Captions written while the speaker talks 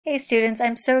Hey students,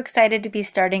 I'm so excited to be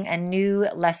starting a new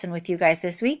lesson with you guys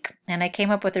this week, and I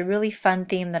came up with a really fun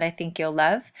theme that I think you'll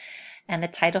love, and the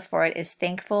title for it is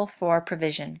Thankful for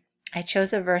Provision. I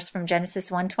chose a verse from Genesis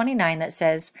 1:29 that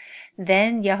says,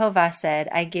 "Then Jehovah said,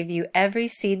 I give you every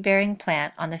seed-bearing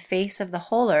plant on the face of the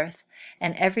whole earth,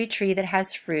 and every tree that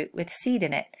has fruit with seed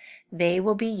in it. They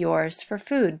will be yours for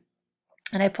food."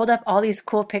 And I pulled up all these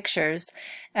cool pictures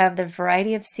of the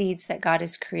variety of seeds that God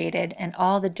has created and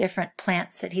all the different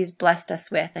plants that He's blessed us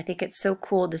with. I think it's so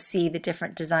cool to see the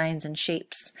different designs and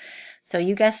shapes. So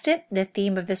you guessed it, the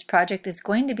theme of this project is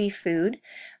going to be food,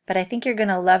 but I think you're going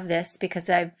to love this because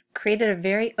I've created a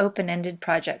very open-ended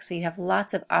project, so you have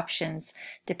lots of options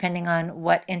depending on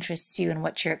what interests you and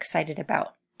what you're excited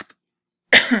about.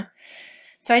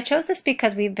 So I chose this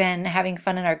because we've been having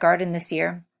fun in our garden this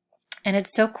year. And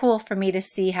it's so cool for me to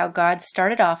see how God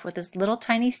started off with this little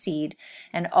tiny seed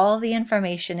and all the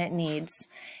information it needs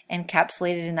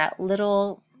encapsulated in that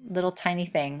little tiny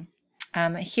thing.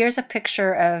 Here's a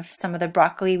picture of some of the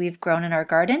broccoli we've grown in our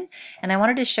garden, and I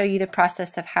wanted to show you the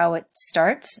process of how it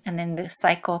starts and then the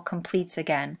cycle completes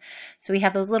again. So we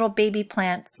have those little baby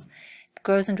plants,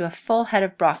 grows into a full head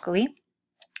of broccoli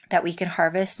that we can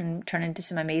harvest and turn into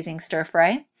some amazing stir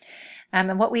fry.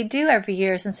 And what we do every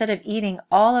year is instead of eating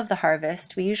all of the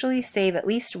harvest, we usually save at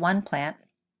least one plant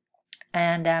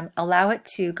and allow it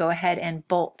to go ahead and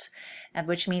bolt,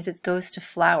 which means it goes to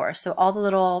flower. So all the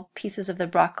little pieces of the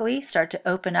broccoli start to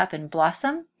open up and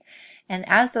blossom. And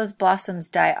as those blossoms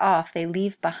die off, they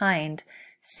leave behind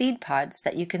seed pods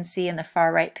that you can see in the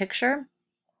far right picture.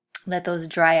 Let those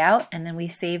dry out, and then we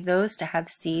save those to have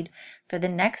seed for the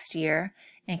next year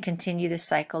and continue the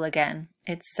cycle again.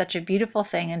 It's such a beautiful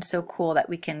thing and so cool that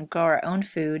we can grow our own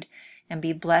food and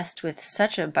be blessed with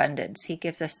such abundance. He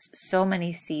gives us so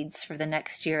many seeds for the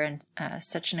next year and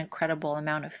such an incredible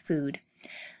amount of food.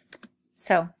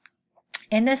 So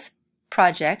in this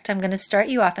project, I'm going to start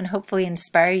you off and hopefully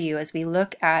inspire you as we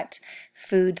look at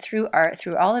food through art,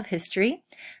 through all of history,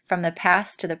 from the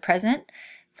past to the present,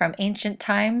 from ancient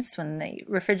times when the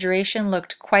refrigeration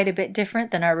looked quite a bit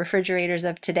different than our refrigerators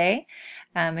of today,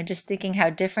 and just thinking how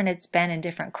different it's been in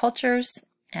different cultures,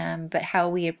 but how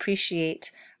we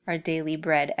appreciate our daily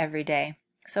bread every day.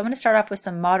 So I'm going to start off with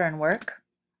some modern work.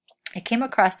 I came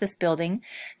across this building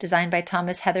designed by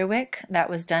Thomas Heatherwick that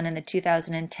was done in the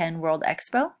 2010 World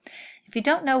Expo. If you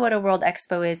don't know what a World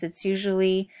Expo is, it's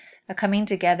usually a coming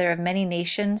together of many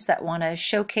nations that want to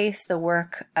showcase the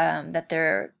work that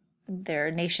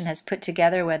their nation has put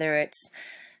together, whether it's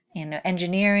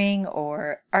engineering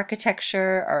or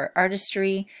architecture or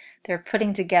artistry. They're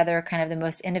putting together kind of the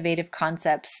most innovative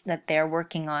concepts that they're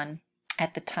working on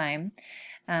at the time.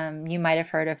 You might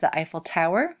have heard of the Eiffel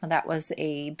Tower. Well, that was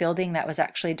a building that was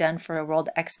actually done for a World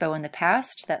Expo in the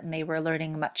past, that they were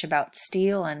learning much about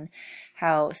steel and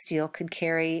how steel could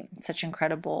carry such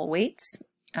incredible weights.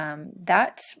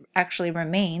 That actually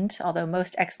remained, although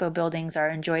most expo buildings are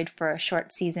enjoyed for a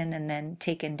short season and then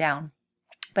taken down.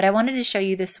 But I wanted to show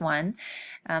you this one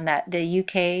that the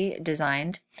UK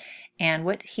designed. And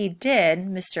what he did,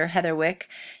 Mr. Heatherwick,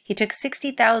 he took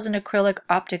 60,000 acrylic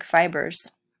optic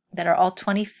fibers that are all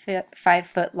 25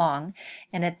 foot long.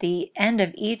 And at the end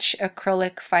of each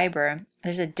acrylic fiber,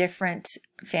 there's a different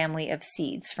family of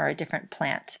seeds for a different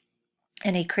plant.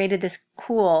 And he created this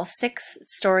cool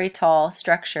 6-story tall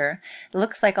structure. It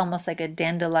looks like almost like a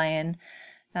dandelion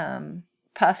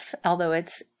puff, although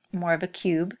it's more of a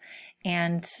cube.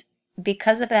 And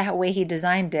because of the way he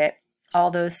designed it, all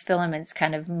those filaments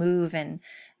kind of move and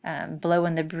blow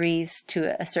in the breeze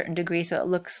to a certain degree, so it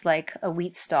looks like a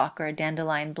wheat stalk or a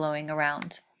dandelion blowing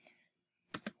around.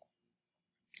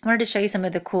 I wanted to show you some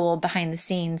of the cool behind the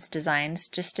scenes designs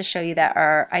just to show you that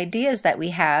our ideas that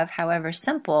we have, however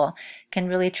simple, can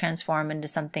really transform into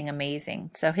something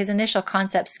amazing. So his initial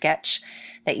concept sketch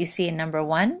that you see in number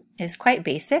 1 is quite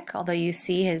basic, although you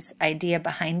see his idea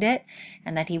behind it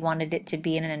and that he wanted it to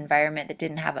be in an environment that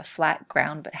didn't have a flat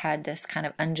ground but had this kind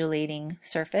of undulating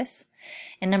surface.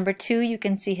 In number 2, you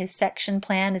can see his section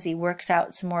plan as he works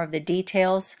out some more of the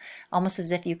details, almost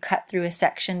as if you cut through a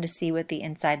section to see what the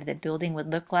inside of the building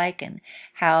would look like and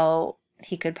how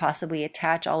he could possibly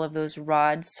attach all of those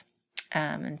rods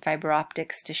and fiber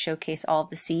optics to showcase all of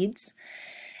the seeds.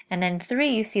 And then 3,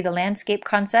 you see the landscape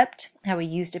concept, how we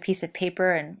used a piece of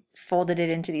paper and folded it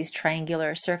into these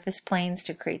triangular surface planes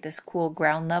to create this cool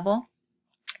ground level.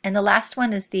 And the last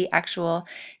one is the actual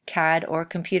CAD or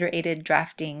computer-aided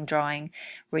drafting drawing,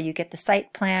 where you get the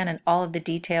site plan and all of the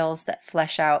details that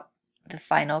flesh out the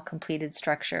final completed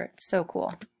structure. It's so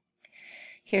cool.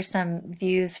 Here's some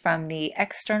views from the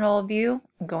external view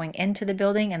going into the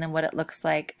building and then what it looks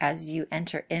like as you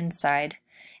enter inside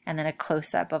and then a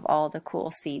close-up of all the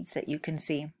cool seeds that you can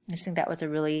see. I just think that was a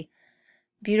really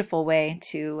beautiful way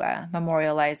to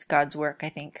memorialize God's work, I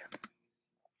think.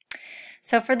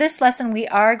 So for this lesson, we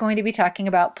are going to be talking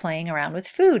about playing around with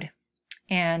food.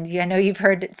 And I know you've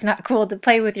heard it's not cool to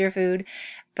play with your food,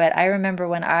 but I remember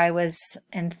when I was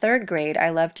in 3rd grade, I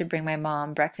loved to bring my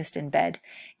mom breakfast in bed.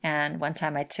 And one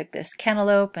time I took this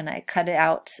cantaloupe and I cut it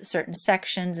out certain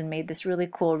sections and made this really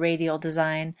cool radial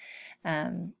design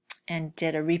and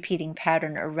did a repeating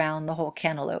pattern around the whole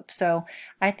cantaloupe. So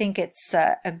I think it's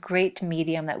a great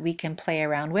medium that we can play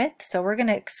around with. So we're going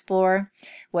to explore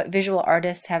what visual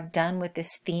artists have done with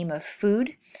this theme of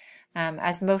food.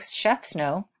 As most chefs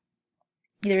know,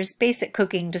 there's basic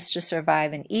cooking just to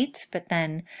survive and eat, but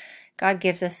then God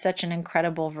gives us such an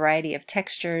incredible variety of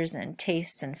textures and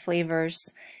tastes and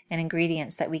flavors and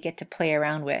ingredients that we get to play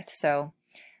around with. So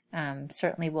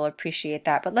certainly we'll appreciate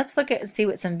that. But let's look at and see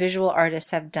what some visual artists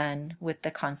have done with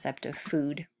the concept of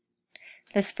food.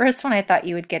 This first one I thought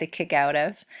you would get a kick out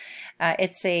of.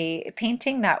 It's a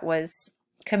painting that was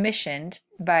commissioned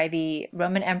by the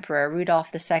Roman Emperor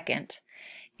Rudolph II.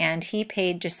 And he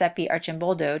paid Giuseppe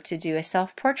Arcimboldo to do a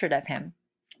self-portrait of him.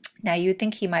 Now you would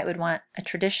think he would want a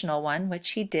traditional one,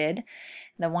 which he did.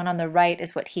 The one on the right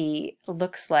is what he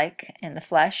looks like in the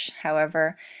flesh.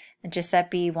 However,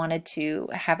 Giuseppe wanted to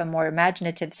have a more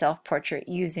imaginative self-portrait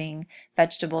using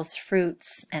vegetables,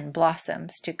 fruits, and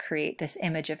blossoms to create this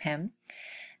image of him.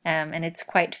 And it's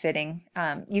quite fitting.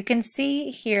 You can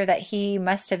see here that he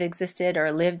must have existed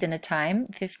or lived in a time,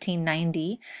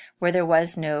 1590, where there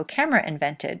was no camera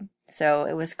invented. So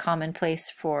it was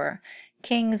commonplace for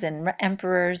kings and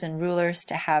emperors and rulers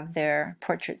to have their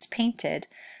portraits painted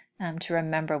to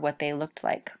remember what they looked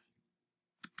like.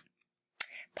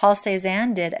 Paul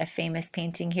Cézanne did a famous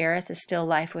painting here as a still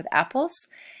life with apples,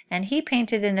 and he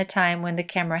painted in a time when the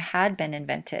camera had been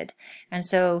invented. And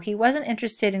so he wasn't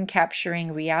interested in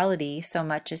capturing reality so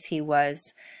much as he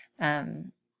was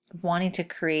wanting to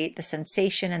create the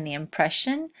sensation and the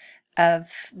impression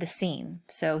of the scene.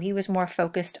 So he was more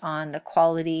focused on the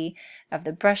quality of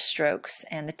the brush strokes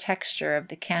and the texture of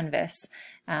the canvas,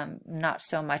 not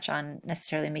so much on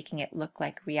necessarily making it look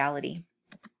like reality.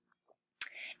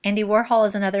 Andy Warhol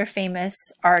is another famous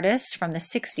artist from the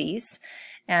 60s,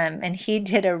 and he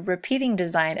did a repeating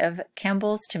design of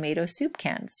Campbell's tomato soup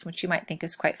cans, which you might think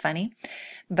is quite funny.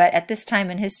 But at this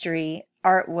time in history,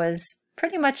 art was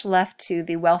pretty much left to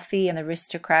the wealthy and the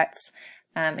aristocrats,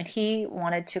 and he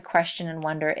wanted to question and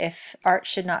wonder if art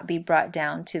should not be brought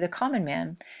down to the common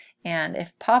man, and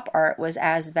if pop art was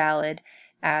as valid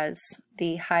as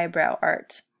the highbrow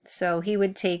art. So he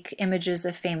would take images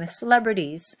of famous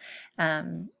celebrities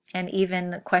and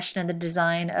even question the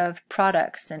design of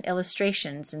products and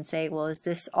illustrations and say, well, is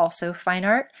this also fine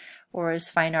art, or is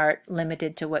fine art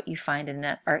limited to what you find in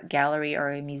an art gallery or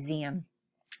a museum?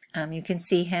 You can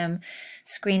see him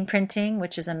screen printing,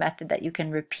 which is a method that you can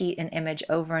repeat an image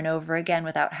over and over again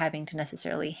without having to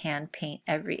necessarily hand paint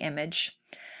every image.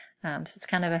 So it's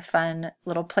kind of a fun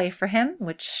little play for him,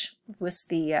 which was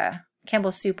the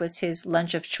Campbell's soup was his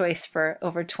lunch of choice for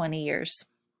over 20 years.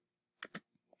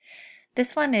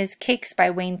 This one is Cakes by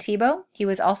Wayne Thiebaud. He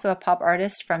was also a pop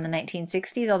artist from the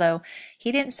 1960s, although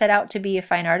he didn't set out to be a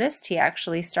fine artist. He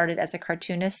actually started as a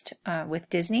cartoonist with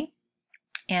Disney,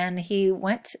 and he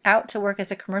went out to work as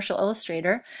a commercial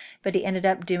illustrator, but he ended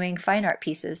up doing fine art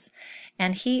pieces.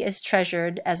 And he is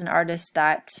treasured as an artist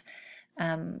that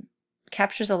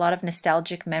captures a lot of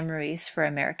nostalgic memories for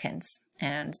Americans.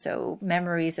 And so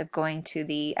memories of going to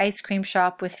the ice cream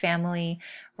shop with family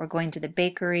or going to the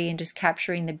bakery and just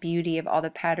capturing the beauty of all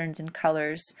the patterns and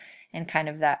colors and kind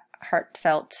of that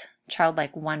heartfelt,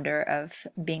 childlike wonder of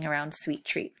being around sweet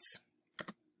treats.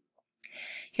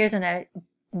 Here's a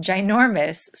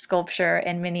ginormous sculpture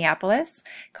in Minneapolis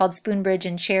called Spoonbridge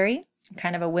and Cherry,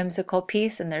 kind of a whimsical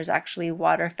piece, and there's actually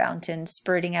water fountains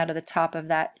spurting out of the top of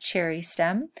that cherry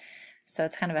stem. So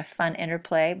it's kind of a fun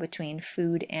interplay between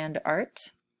food and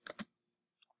art.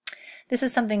 This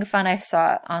is something fun I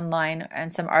saw online,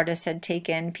 and some artists had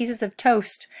taken pieces of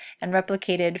toast and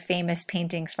replicated famous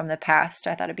paintings from the past.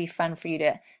 I thought it'd be fun for you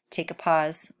to take a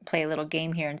pause, play a little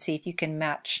game here, and see if you can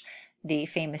match the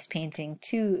famous painting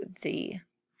to the,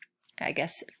 I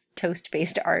guess,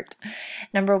 toast-based art.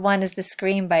 Number 1 is The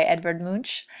Scream by Edvard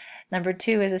Munch. Number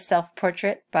 2 is a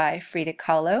self-portrait by Frida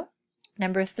Kahlo.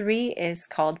 Number 3 is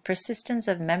called Persistence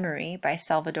of Memory by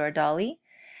Salvador Dali.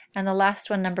 And the last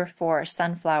one, number 4,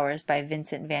 Sunflowers by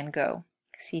Vincent van Gogh.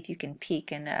 See if you can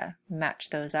peek and match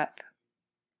those up.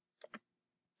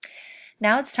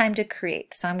 Now it's time to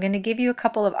create. So I'm going to give you a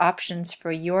couple of options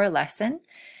for your lesson.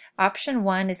 Option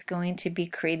 1 is going to be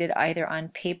created either on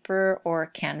paper or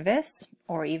canvas,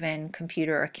 or even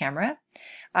computer or camera.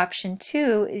 Option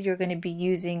 2 is you're going to be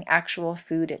using actual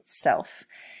food itself.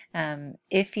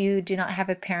 If you do not have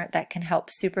a parent that can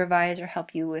help supervise or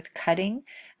help you with cutting,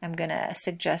 I'm going to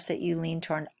suggest that you lean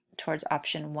towards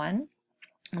option 1,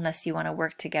 unless you want to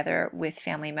work together with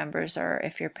family members, or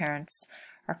if your parents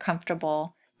are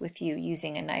comfortable with you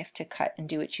using a knife to cut and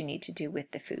do what you need to do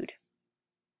with the food.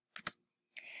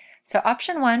 So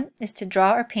option 1 is to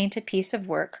draw or paint a piece of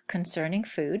work concerning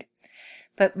food.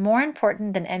 But more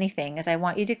important than anything is I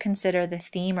want you to consider the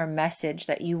theme or message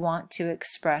that you want to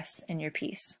express in your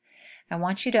piece. I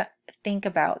want you to think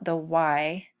about the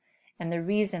why and the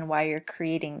reason why you're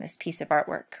creating this piece of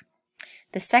artwork.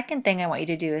 The second thing I want you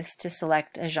to do is to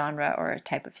select a genre or a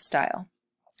type of style.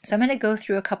 So I'm going to go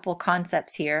through a couple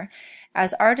concepts here.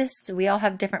 As artists, we all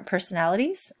have different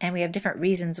personalities and we have different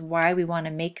reasons why we want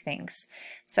to make things.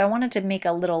 So I wanted to make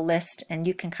a little list, and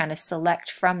you can kind of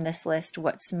select from this list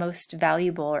what's most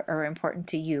valuable or important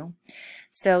to you.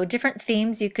 So different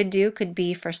themes you could do could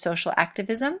be for social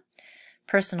activism,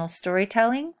 personal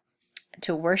storytelling,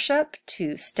 to worship,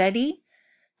 to study,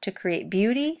 to create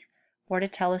beauty, or to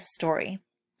tell a story.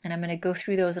 And I'm going to go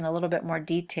through those in a little bit more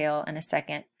detail in a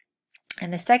second.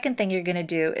 And the second thing you're going to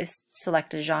do is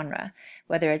select a genre,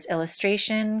 whether it's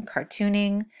illustration,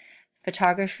 cartooning,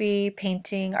 photography,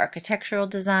 painting, architectural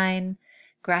design,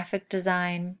 graphic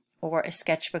design, or a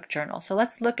sketchbook journal. So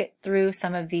let's look through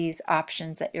some of these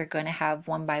options that you're going to have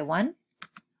one by one.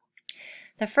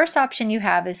 The first option you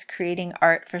have is creating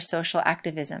art for social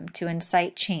activism to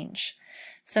incite change.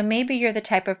 So maybe you're the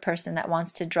type of person that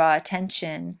wants to draw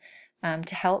attention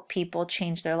to help people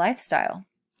change their lifestyle.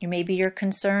 Maybe you're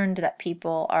concerned that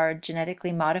people are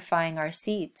genetically modifying our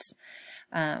seeds.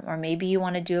 Or maybe you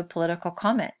want to do a political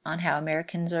comment on how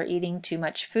Americans are eating too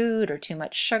much food or too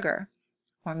much sugar.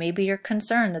 Or maybe you're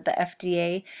concerned that the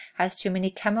FDA has too many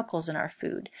chemicals in our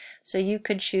food. So you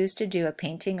could choose to do a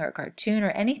painting or a cartoon or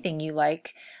anything you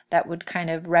like that would kind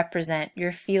of represent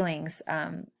your feelings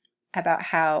about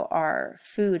how our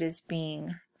food is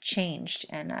being changed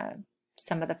and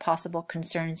some of the possible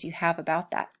concerns you have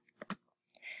about that.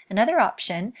 Another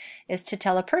option is to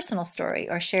tell a personal story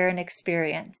or share an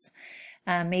experience.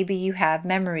 Maybe you have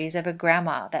memories of a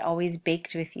grandma that always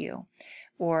baked with you,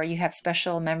 or you have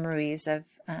special memories of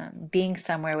being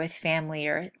somewhere with family,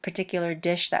 or a particular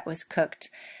dish that was cooked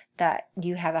that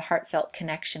you have a heartfelt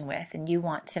connection with, and you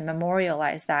want to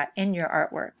memorialize that in your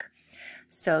artwork.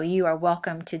 So you are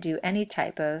welcome to do any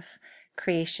type of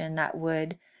creation that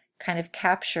would kind of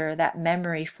capture that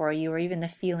memory for you, or even the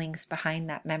feelings behind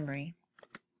that memory.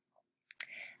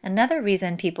 Another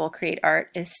reason people create art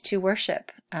is to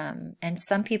worship, and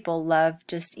some people love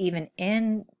just even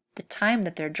in the time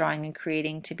that they're drawing and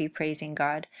creating to be praising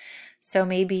God. So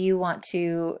maybe you want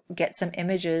to get some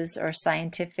images or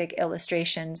scientific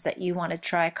illustrations that you want to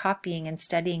try copying and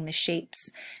studying the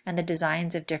shapes and the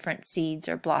designs of different seeds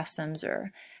or blossoms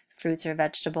or fruits or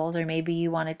vegetables. Or maybe you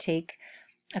want to take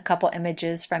a couple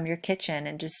images from your kitchen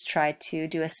and just try to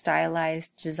do a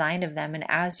stylized design of them, and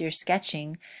as you're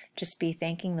sketching, just be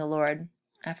thanking the Lord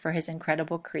for his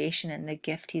incredible creation and the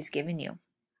gift he's given you.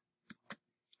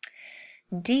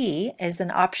 D is an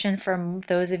option for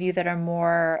those of you that are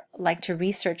more like to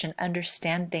research and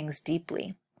understand things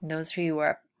deeply. Those who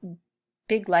are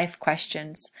big life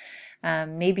questions.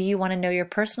 Maybe you want to know your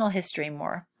personal history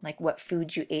more, like what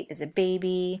food you ate as a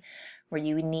baby. Were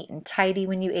you neat and tidy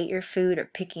when you ate your food, or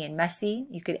picky and messy?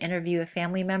 You could interview a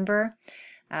family member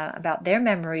about their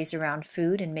memories around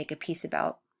food and make a piece of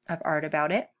art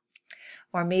about it.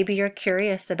 Or maybe you're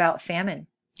curious about famine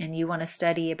and you want to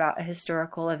study about a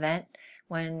historical event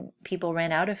when people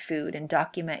ran out of food and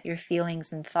document your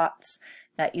feelings and thoughts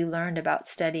that you learned about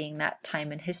studying that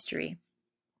time in history.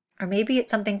 Or maybe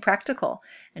it's something practical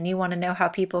and you want to know how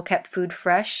people kept food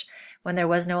fresh when there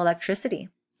was no electricity.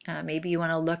 Maybe you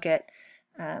want to look at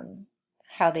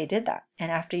how they did that.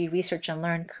 And after you research and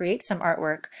learn, create some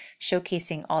artwork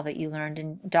showcasing all that you learned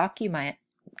and document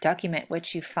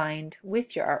what you find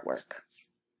with your artwork.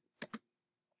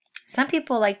 Some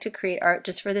people like to create art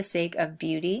just for the sake of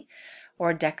beauty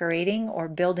or decorating or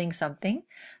building something.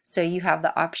 So you have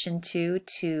the option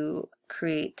to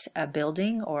create a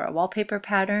building or a wallpaper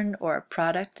pattern or a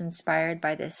product inspired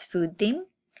by this food theme.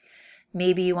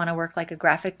 Maybe you want to work like a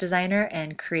graphic designer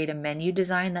and create a menu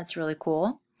design that's really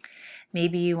cool.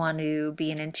 Maybe you want to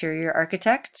be an interior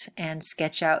architect and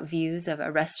sketch out views of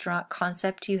a restaurant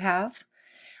concept you have.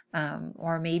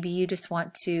 Or maybe you just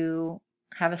want to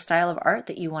have a style of art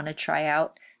that you want to try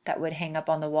out that would hang up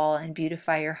on the wall and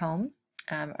beautify your home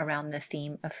around the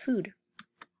theme of food.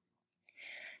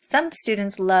 Some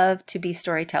students love to be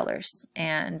storytellers,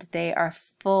 and they are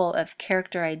full of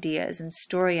character ideas and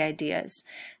story ideas.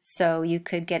 So you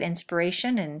could get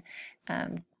inspiration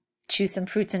and choose some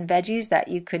fruits and veggies that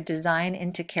you could design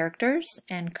into characters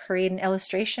and create an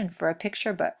illustration for a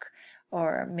picture book,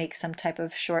 or make some type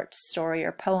of short story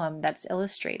or poem that's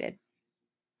illustrated.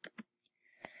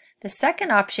 The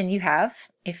second option you have,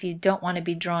 if you don't want to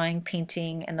be drawing,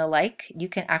 painting, and the like, you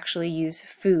can actually use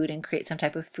food and create some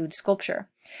type of food sculpture.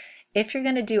 If you're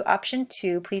going to do option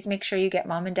 2, please make sure you get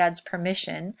mom and dad's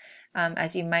permission,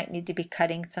 as you might need to be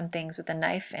cutting some things with a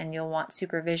knife and you'll want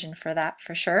supervision for that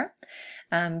for sure.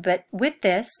 But with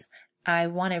this, I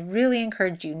want to really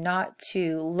encourage you not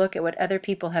to look at what other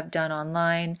people have done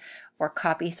online or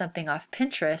copy something off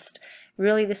Pinterest.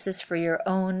 Really, this is for your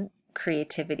own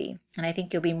creativity, and I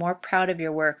think you'll be more proud of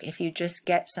your work if you just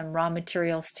get some raw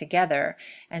materials together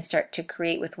and start to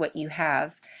create with what you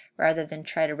have, rather than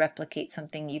try to replicate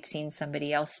something you've seen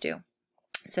somebody else do.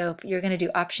 So if you're going to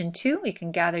do option 2, you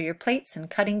can gather your plates and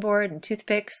cutting board and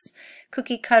toothpicks,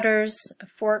 cookie cutters, a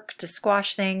fork to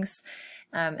squash things,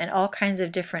 and all kinds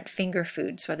of different finger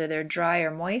foods, whether they're dry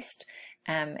or moist,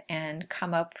 and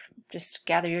come up, just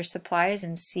gather your supplies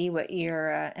and see what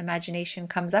your imagination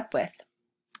comes up with.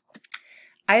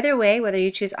 Either way, whether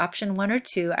you choose option 1 or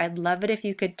 2, I'd love it if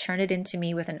you could turn it into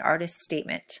me with an artist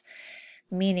statement,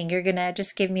 meaning you're going to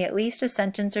just give me at least a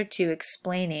sentence or 2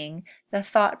 explaining the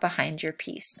thought behind your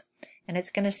piece. And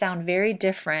it's going to sound very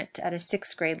different at a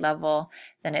 6th grade level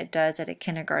than it does at a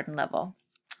kindergarten level.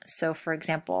 So for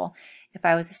example, if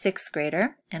I was a 6th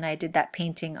grader and I did that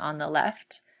painting on the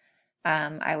left,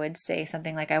 I would say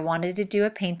something like, I wanted to do a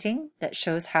painting that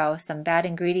shows how some bad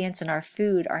ingredients in our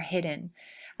food are hidden.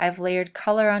 I've layered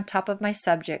color on top of my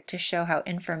subject to show how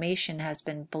information has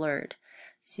been blurred.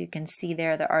 So you can see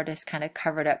there the artist kind of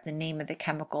covered up the name of the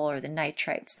chemical or the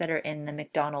nitrites that are in the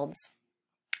McDonald's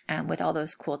with all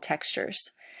those cool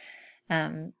textures.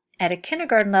 At a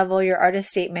kindergarten level, your artist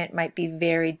statement might be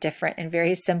very different and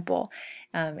very simple.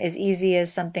 As easy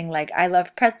as something like, I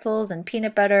love pretzels and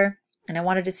peanut butter, and I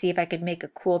wanted to see if I could make a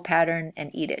cool pattern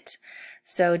and eat it.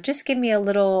 So just give me a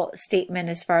little statement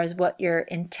as far as what your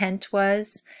intent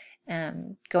was,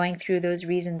 going through those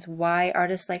reasons why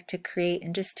artists like to create,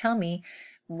 and just tell me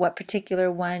what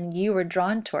particular one you were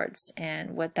drawn towards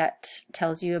and what that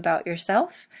tells you about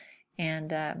yourself.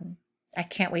 And I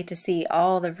can't wait to see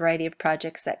all the variety of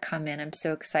projects that come in. I'm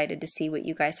so excited to see what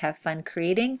you guys have fun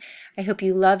creating. I hope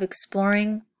you love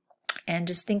exploring and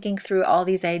just thinking through all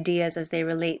these ideas as they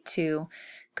relate to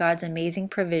God's amazing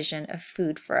provision of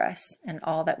food for us and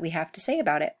all that we have to say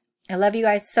about it. I love you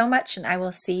guys so much, and I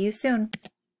will see you soon.